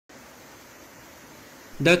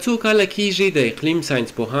دا څو کاله کیږي د اقلیم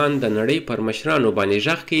ساینس پوهان د نړۍ پر مشرانو باندې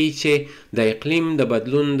غږ کوي چې د اقلیم د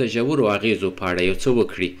بدلون د ژورو اغیزو په اړه یو څه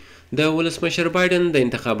وکړي. د ولسمشر بایډن د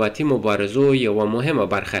انتخاباتي مبارزو یوه مهمه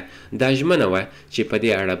برخه دا ژمنه وه چې په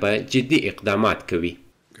دې اړه به جدي اقدامات کوي.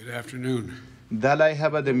 دا لایحه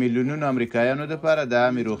به د میلیونونو امریکایانو دپاره د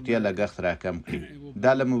عامې روغتیا لګښت راکم کړي.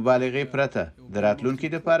 دا له مبالغې پرته د راتلونکي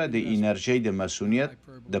دپاره د انرژۍ د مسؤلیت،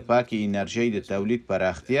 د پاکې انرژۍ د تولید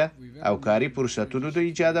پراختیا او کاري فرصتونو د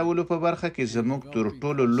ایجادولو په برخه کې زموږ تر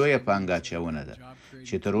ټولو لویه پانګه اچونه ده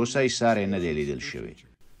چې تر اوسه یې ساری نه دی لیدل شوی.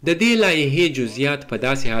 د دې لایحې جزیات په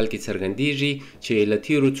داسې حال کې څرګندیږي چې له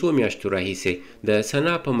تېرو څو میاشتو راهیسې د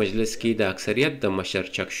سنا په مجلس کې د اکثریت د مشر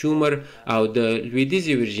چک شومر او د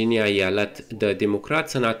لویدیځې ویرجینیا ایالت د دیموکرات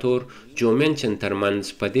سناتور جو منچن ترمنځ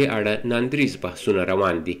په دې اړه ناندریز بحثونه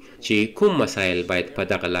روان دي چې کوم مسایل باید په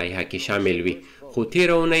دغه لایحه کې شامل وي. خو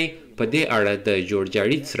تېره اونۍ په دې اړه د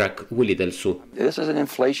جوړجاړي څرک ولیدل سو.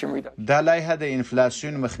 دا لایحه د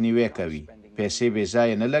انفلاسیون مخنیوی کوي. پیسې بې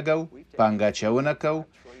ځایه نه لګو، پانګه اچونه کوو.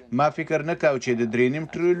 ما فکر نه کاوه چې د 3.5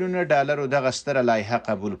 تریلیونه ډالرو دغه ستره لایحه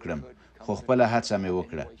قبول کړم، خو خپله هڅه مې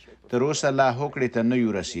وکړه. تر اوسه لا هوکړې ته نه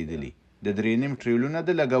یو رسېدلي. د 3.5 تریلیونه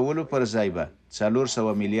د لګولو پر ځای به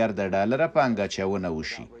 400 میلیارده ډالره پانګه اچونه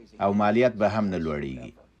وشي او مالیات به هم نه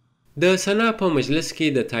لوړیږي. د سنا په مجلس کې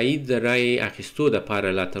د تایید د رایې اخیستو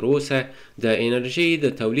دپاره لا تر اوسه د انرژۍ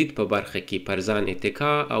د تولید په برخه کې پر ځان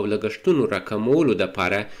اتکا او لګښتونو راکمولو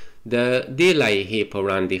دپاره د دې لایحې په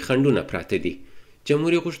وړاندې خنډونه پراته دي.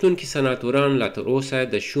 جمهوري غوښتونکي سناتوران لا تر اوسه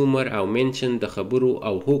د شومر او منچن د خبرو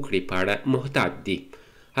او هوکړې په اړه محتاط دي.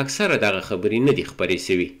 اکثره دغه خبرې نه دي خپرې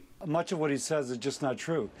سوي.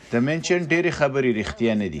 د منچن ډېرې خبرې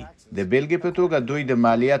رښتیا نه دي. د بیلګې په توګه دوی د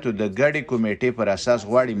مالیاتو د ګډې کمیټې پر اساس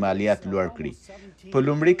غواړي مالیات لوړ کړي. په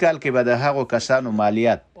لومړي کال کې به د هغو کسانو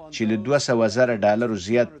مالیات چې له 200,000 ډالرو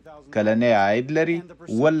زیات کلنی عاید لري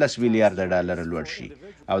 18 میلیارده ډالر لوړ شي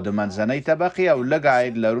او د منځنۍ طبقې او لږ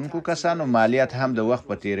عاید لرونکو کسانو مالیات هم د وخت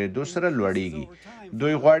په تېرېدو سره لوړیږي.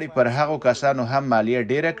 دوی غواړي پر هغو کسانو هم مالیه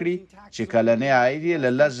ډیره کړي چې کلنی عاید یې له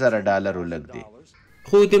 10,000 ډالرو لږ دی.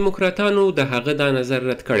 خو دیموکراتانو د هغه دا نظر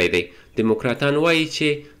رد کړی دی. دیموکراتان وایي چې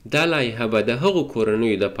دا لایحه به د هغو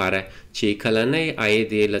کورنیو دپاره چې کلنی عاید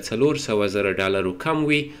یې له 400,000 ډالرو کم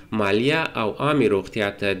وي مالیه او عامې روغتیا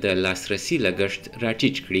ته د لاسرسي لګښت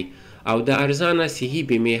راټیټ کړي او د ارزانه صحي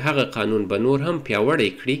بیمې هغه قانون به نور هم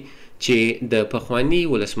پیاوړی کړي چې د پخواني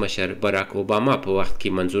ولسمشر براک اوباما په وخت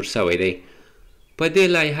کې منظور شوی دی. په دې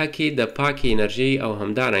لایحه کې د پاکې انرژۍ او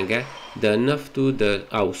همدارنګه د نفتو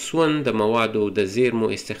او سون د موادو د زیرمو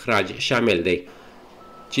استخراج شامل دی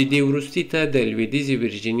چې د وروستي ته د لویدیځې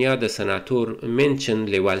ویرجینیا د سناتور منچن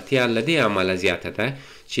لیوالتیا له دې امله زیاته ده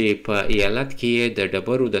چې په ایالت کې د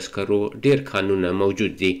ډبرو د سکرو ډیر کانونه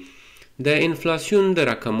موجود دي. د انفلاسیون د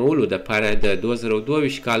راکمولو دپاره د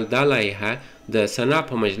 2022 کال دا لایحه د سنا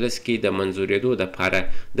په مجلس کې د منظورېدو دپاره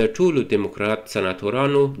د ټولو دیموکرات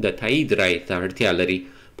سناتورانو د تایید رایې ته اړتیا لري،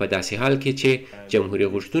 په داسې حال کې چې جمهوري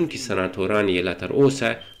غوښتونکي سناتوران یې لا تر اوسه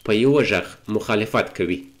په یوه غږ مخالفت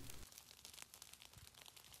کوي.